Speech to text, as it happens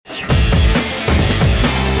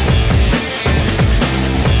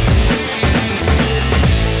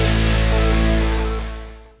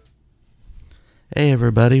Hey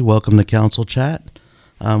everybody, welcome to Council Chat.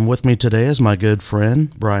 With me today is my good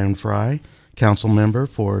friend, Brian Fry, council member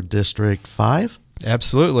for District 5.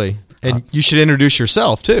 Absolutely. And you should introduce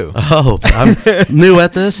yourself, too. Oh, I'm new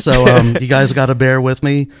at this, so you guys got to bear with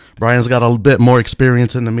me. Brian's got a bit more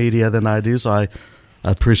experience in the media than I do, so I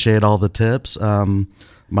appreciate all the tips.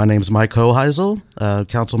 My name's Mike Hoheisel,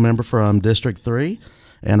 council member from District 3,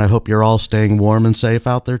 and I hope you're all staying warm and safe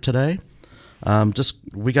out there today.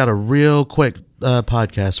 We got a real quick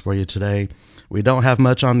podcast for you today. We don't have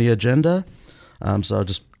much on the agenda, so I'll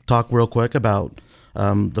just talk real quick about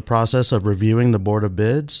the process of reviewing the Board of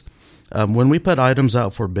Bids. When we put items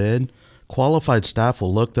out for bid, qualified staff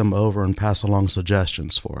will look them over and pass along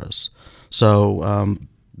suggestions for us. So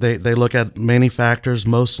they look at many factors.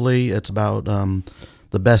 Mostly it's about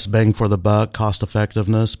the best bang for the buck, cost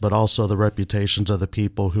effectiveness, but also the reputations of the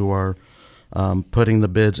people who are putting the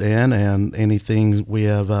bids in, and anything we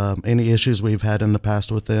have, any issues we've had in the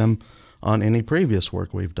past with them on any previous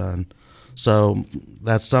work we've done. So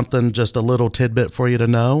that's something, just a little tidbit for you to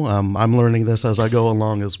know. I'm learning this as I go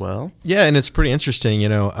along as well. Yeah, and it's pretty interesting. You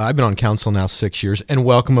know, I've been on council now 6 years, and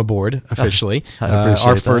welcome aboard officially. I appreciate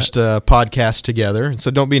our that. first podcast together.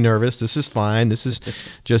 So don't be nervous. This is fine. This is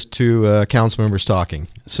just two council members talking.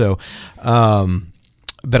 So,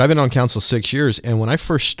 but I've been on council 6 years, and when I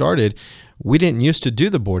first started, we didn't used to do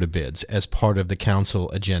the Board of Bids as part of the council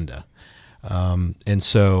agenda. And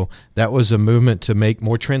so that was a movement to make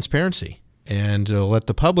more transparency and to let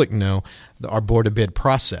the public know our Board of Bid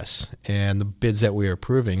process and the bids that we are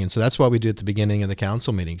approving. And so that's why we do it at the beginning of the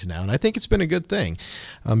council meetings now. And I think it's been a good thing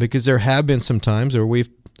because there have been some times where we've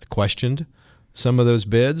questioned some of those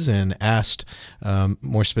bids and asked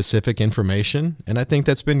more specific information. And I think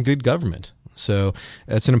that's been good government. So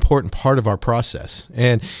that's an important part of our process.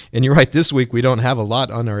 And you're right, this week we don't have a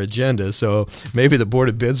lot on our agenda, so maybe the Board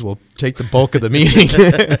of Bids will take the bulk of the meeting.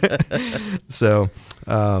 So,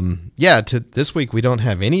 this week we don't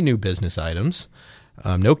have any new business items,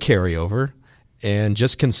 no carryover, and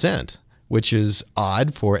just consent, which is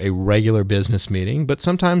odd for a regular business meeting, but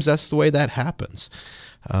sometimes that's the way that happens.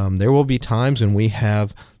 There will be times when we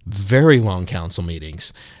have very long council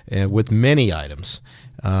meetings with many items.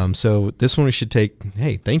 So this one we should take,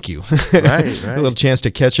 hey, thank you. Right. A little chance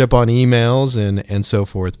to catch up on emails and so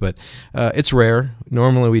forth. But it's rare.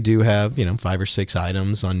 Normally we do have, 5 or 6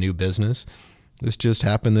 items on new business. This just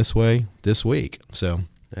happened this way this week. So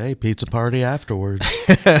Hey, pizza party afterwards.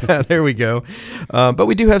 there we go. But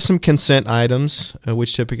we do have some consent items,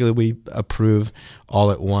 which typically we approve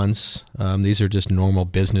all at once. These are just normal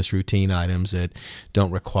business routine items that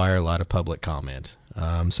don't require a lot of public comment.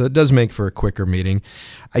 So it does make for a quicker meeting.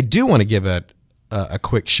 I do want to give a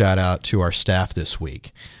quick shout out to our staff this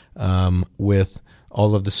week with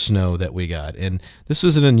all of the snow that we got. And this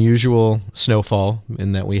was an unusual snowfall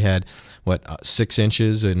in that we had 6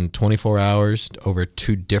 inches in 24 hours over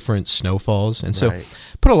 2 different snowfalls. And so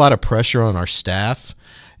put a lot of pressure on our staff.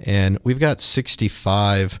 And we've got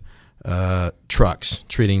 65 trucks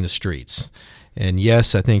treating the streets. And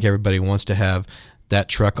yes, I think everybody wants to have that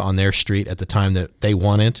truck on their street at the time that they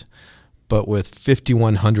want it. But with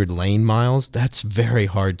 5,100 lane miles, that's very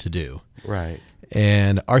hard to do. Right.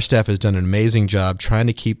 And our staff has done an amazing job trying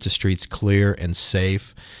to keep the streets clear and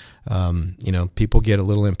safe. People get a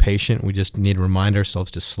little impatient. We just need to remind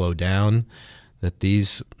ourselves to slow down, that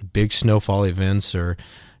these big snowfall events are,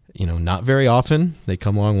 not very often. They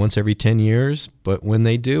come along once every 10 years, but when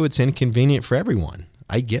they do, it's inconvenient for everyone.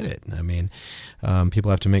 I get it. I mean,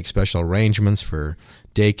 people have to make special arrangements for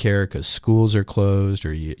daycare because schools are closed,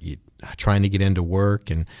 or you trying to get into work,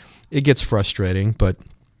 and it gets frustrating. But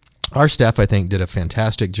our staff, I think, did a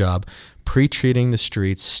fantastic job pre-treating the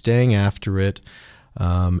streets, staying after it,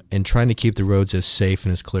 and trying to keep the roads as safe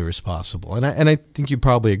and as clear as possible. And I think you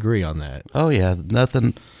probably agree on that. Oh yeah,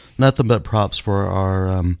 nothing but props for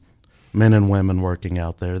our men and women working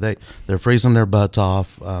out there. They're freezing their butts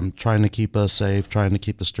off, trying to keep us safe, trying to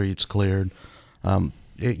keep the streets cleared.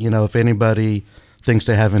 If anybody thinks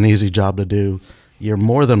they have an easy job to do, you're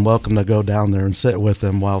more than welcome to go down there and sit with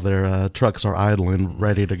them while their trucks are idling,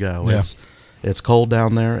 ready to go. Yeah. It's cold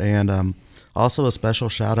down there, and also a special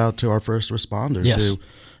shout out to our first responders Yes.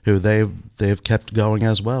 who they've kept going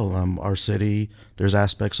as well. Our city, there's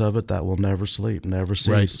aspects of it that will never sleep, never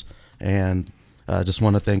cease, and I just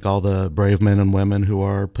want to thank all the brave men and women who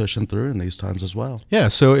are pushing through in these times as well. Yeah,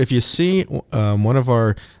 so if you see one of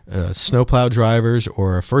our snowplow drivers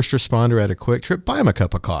or a first responder at a Quick Trip, buy them a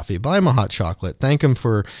cup of coffee, buy them a hot chocolate, thank them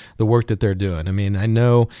for the work that they're doing. I mean, I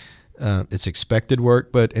know it's expected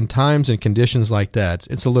work, but in times and conditions like that,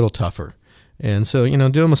 it's a little tougher. And so,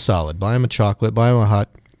 do them a solid. Buy them a chocolate, buy them a hot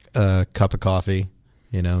a cup of coffee.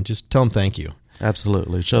 Just tell them thank you.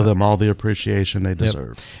 Absolutely. Show them all the appreciation they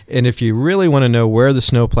deserve. And if you really want to know where the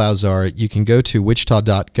snowplows are, you can go to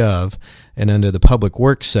wichita.gov, and under the Public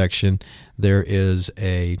Works section, there is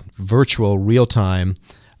a virtual real-time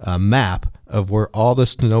map of where all the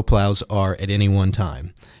snowplows are at any one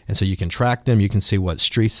time. And so you can track them. You can see what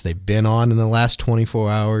streets they've been on in the last 24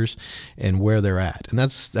 hours and where they're at. And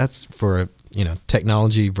that's for a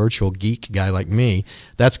technology virtual geek guy like me.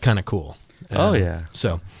 That's kind of cool. Oh, yeah.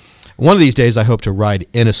 So one of these days, I hope to ride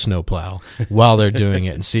in a snowplow while they're doing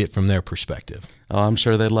it and see it from their perspective. Oh, I'm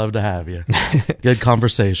sure they'd love to have you. Good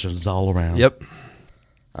conversations all around. Yep.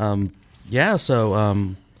 Yeah.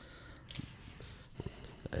 So,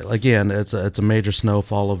 again, it's a major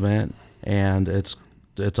snowfall event, and it's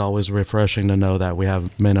always refreshing to know that we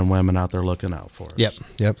have men and women out there looking out for us.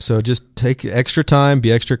 Yep. So just take extra time,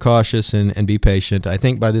 be extra cautious, and be patient. I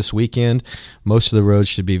think by this weekend, most of the roads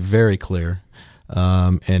should be very clear,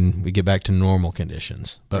 and we get back to normal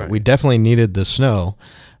conditions. But we definitely needed the snow,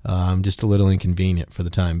 just a little inconvenient for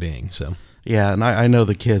the time being. So. Yeah, and I know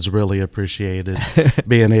the kids really appreciated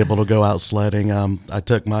being able to go out sledding. I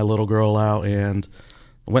took my little girl out and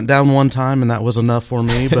went down one time, and that was enough for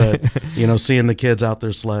me. But seeing the kids out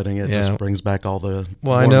there sledding, it just brings back all the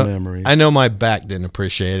memories. I know my back didn't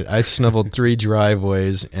appreciate it. I snowballed 3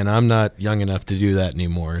 driveways, and I'm not young enough to do that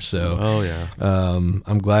anymore. So,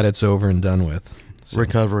 I'm glad it's over and done with. So.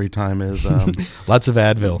 Recovery time is lots of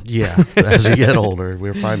Advil. Yeah, as you get older,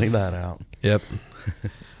 we're finding that out. Yep.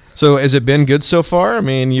 So, has it been good so far? I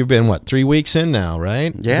mean, you've been 3 weeks in now,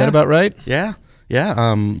 right? Yeah. Is that about right? Yeah.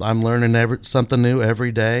 I'm learning something new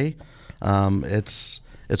every day. It's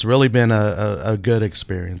really been a good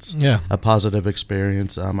experience. Yeah. A positive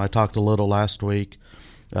experience. I talked a little last week.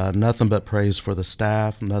 Nothing but praise for the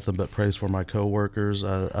staff. Nothing but praise for my coworkers,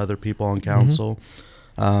 other people on council.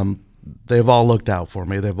 They've all looked out for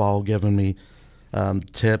me. They've all given me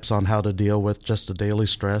tips on how to deal with just the daily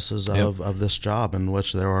stresses of this job, in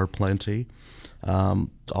which there are plenty.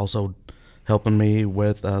 Also helping me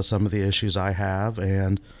with some of the issues I have,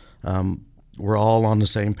 and we're all on the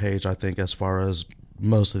same page, I think, as far as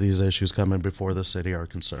most of these issues coming before the city are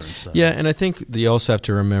concerned. So. Yeah, and I think you also have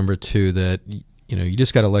to remember, too, that you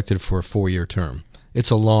just got elected for a 4-year term. It's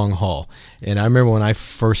a long haul. And I remember when I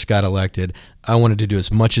first got elected, I wanted to do as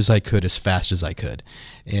much as I could as fast as I could.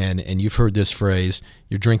 And you've heard this phrase,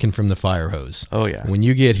 you're drinking from the fire hose. Oh, yeah. When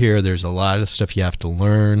you get here, there's a lot of stuff you have to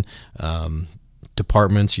learn.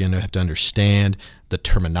 Departments you have to understand, the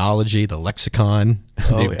terminology, the lexicon,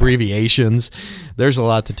 the abbreviations. There's a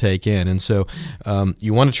lot to take in. And so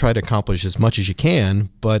you want to try to accomplish as much as you can,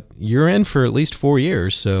 but you're in for at least 4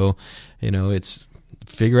 years. So, it's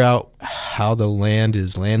figure out how the land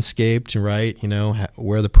is landscaped, right?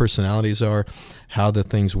 Where the personalities are, how the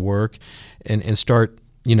things work, and start,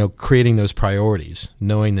 creating those priorities,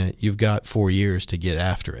 knowing that you've got 4 years to get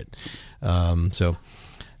after it.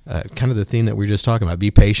 Kind of the theme that we were just talking about.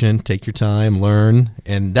 Be patient, take your time, learn,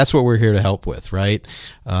 and that's what we're here to help with, right?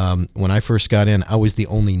 When I first got in, I was the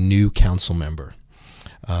only new council member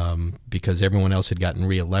because everyone else had gotten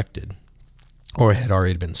reelected or had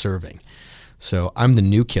already been serving. So I'm the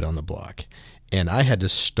new kid on the block, and I had to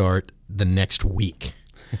start the next week.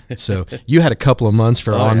 So you had a couple of months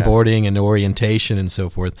for onboarding and orientation and so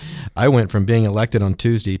forth. I went from being elected on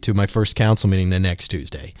Tuesday to my first council meeting the next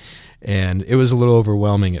Tuesday. And it was a little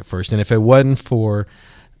overwhelming at first. And if it wasn't for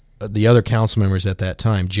the other council members at that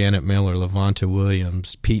time, Janet Miller, Levanta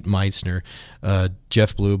Williams, Pete Meitzner,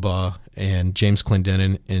 Jeff Blubaugh, and James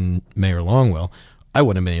Clendenin, and Mayor Longwell, I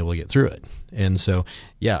wouldn't have been able to get through it. And so,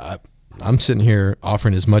 I'm sitting here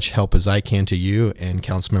offering as much help as I can to you and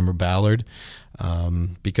Councilmember Ballard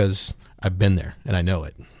because I've been there and I know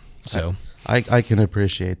it. So I can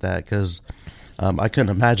appreciate that because I couldn't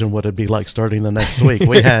imagine what it'd be like starting the next week.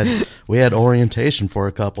 We had orientation for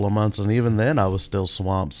a couple of months, and even then I was still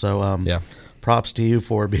swamped. So props to you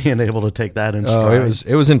for being able to take that in stride.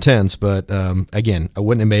 It was intense, but again, I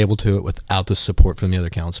wouldn't have been able to it without the support from the other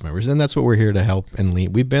council members, and that's what we're here to help and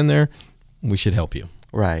lead. We've been there. We should help you.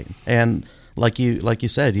 Right. And like you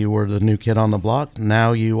said, you were the new kid on the block.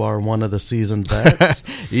 Now you are one of the seasoned vets.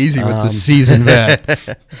 Easy with the seasoned vet.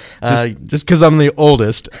 Just because I'm the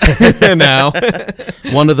oldest now.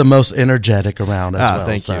 One of the most energetic around as well.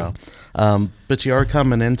 Thank you. But you are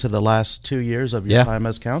coming into the last 2 years of your time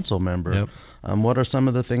as council member. Yep. What are some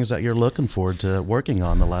of the things that you're looking forward to working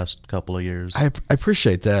on the last couple of years? I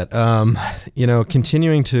appreciate that.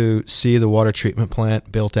 Continuing to see the water treatment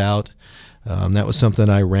plant built out. That was something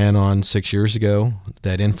I ran on 6 years ago,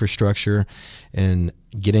 that infrastructure, and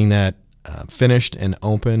getting that finished and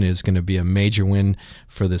open is going to be a major win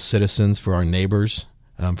for the citizens, for our neighbors,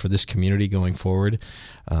 for this community going forward.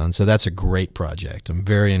 So that's a great project. I'm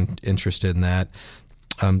very interested in that.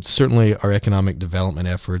 Certainly our economic development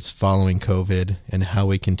efforts following COVID and how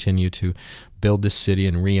we continue to build this city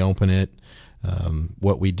and reopen it,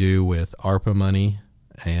 what we do with ARPA money,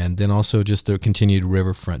 and then also just the continued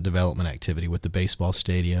riverfront development activity with the baseball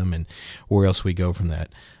stadium and where else we go from that.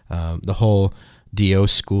 The whole DO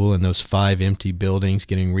school and those 5 empty buildings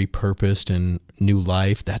getting repurposed and new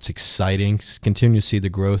life, that's exciting. Continue to see the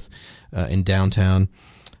growth in downtown.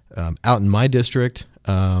 Out in my district,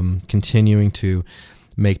 continuing to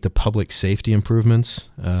make the public safety improvements.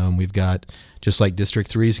 We've got, just like District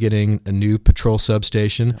 3 is getting a new patrol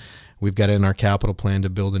substation, we've got it in our capital plan to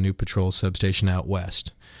build a new patrol substation out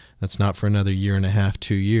west. That's not for another year and a half,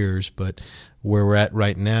 2 years, but where we're at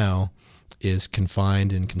right now is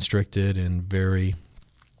confined and constricted and very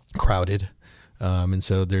crowded. And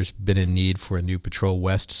so there's been a need for a new Patrol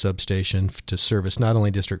West substation to service not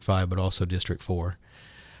only District 5, but also District 4.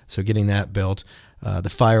 So getting that built, the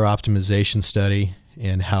fire optimization study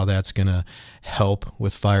and how that's going to help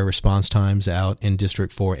with fire response times out in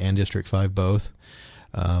District 4 and District 5 both.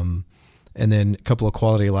 And then a couple of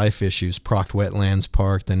quality of life issues, Proct Wetlands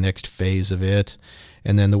Park, the next phase of it,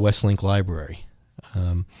 and then the Westlink Library.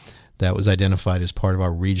 That was identified as part of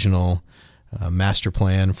our regional master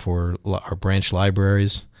plan for our branch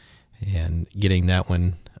libraries, and getting that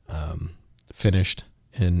one finished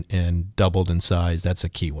and doubled in size, that's a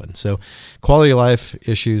key one. So quality of life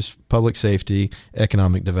issues, public safety,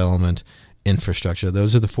 economic development, infrastructure.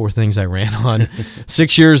 Those are the 4 things I ran on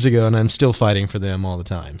 6 years ago, and I'm still fighting for them all the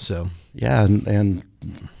time. So yeah, and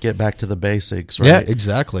get back to the basics, right? Yeah,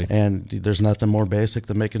 exactly. And there's nothing more basic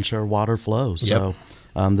than making sure water flows. Yep.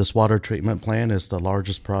 So this water treatment plant is the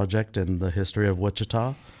largest project in the history of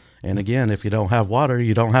Wichita. And again, if you don't have water,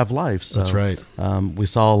 you don't have life. So, that's right. We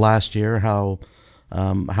saw last year how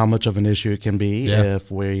much of an issue it can be Yeah. if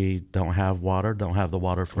we don't have water, don't have the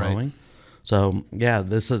water flowing. Right. So yeah,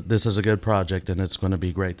 this is a good project, and it's going to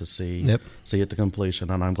be great to see it to completion.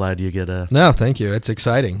 And I'm glad you get to No, thank you. It's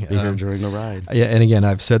exciting. be here during the ride. Yeah, and again,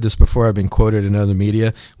 I've said this before. I've been quoted in other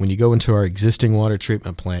media. When you go into our existing water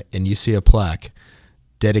treatment plant and you see a plaque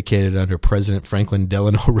dedicated under President Franklin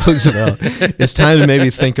Delano Roosevelt, it's time to maybe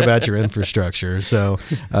think about your infrastructure. So,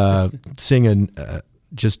 seeing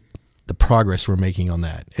just the progress we're making on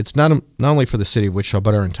that. It's not only for the city of Wichita,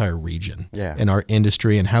 but our entire region. Yeah. And our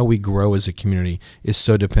industry and how we grow as a community is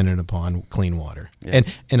so dependent upon clean water and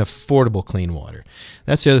affordable clean water.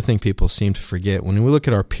 That's the other thing people seem to forget. When we look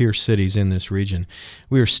at our peer cities in this region,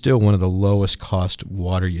 we are still one of the lowest cost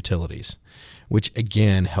water utilities, which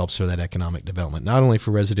again helps for that economic development, not only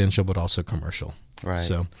for residential, but also commercial. Right.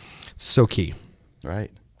 So it's so key.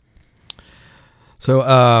 Right. So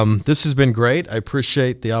this has been great. I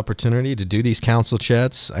appreciate the opportunity to do these council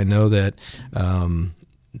chats. I know that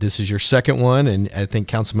this is your second one, and I think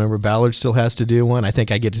Councilmember Ballard still has to do one. I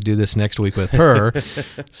think I get to do this next week with her.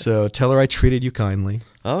 So tell her I treated you kindly.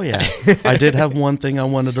 Oh, yeah. I did have one thing I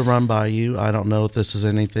wanted to run by you. I don't know if this is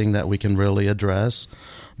anything that we can really address,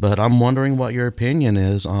 but I'm wondering what your opinion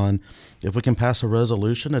is on if we can pass a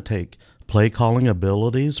resolution to take play calling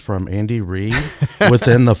abilities from Andy Reid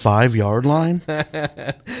within the 5-yard line.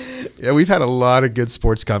 Yeah, we've had a lot of good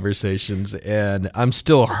sports conversations, and I'm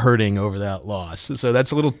still hurting over that loss. So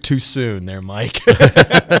that's a little too soon there, Mike.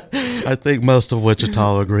 I think most of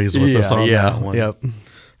Wichita agrees with us on that one. Yep.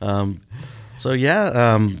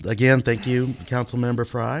 Again, thank you, Councilmember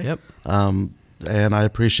Fry. Yep. And I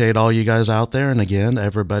appreciate all you guys out there. And again,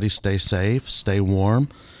 everybody stay safe, stay warm,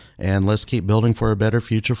 and let's keep building for a better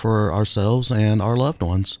future for ourselves and our loved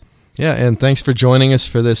ones. Yeah, and thanks for joining us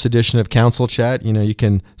for this edition of Council Chat. You know, you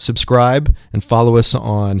can subscribe and follow us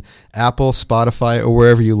on Apple, Spotify, or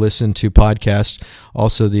wherever you listen to podcasts.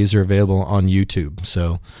 Also, these are available on YouTube.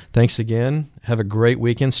 So thanks again. Have a great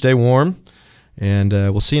weekend. Stay warm, and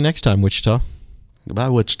we'll see you next time, Wichita. Goodbye,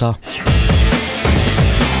 Wichita.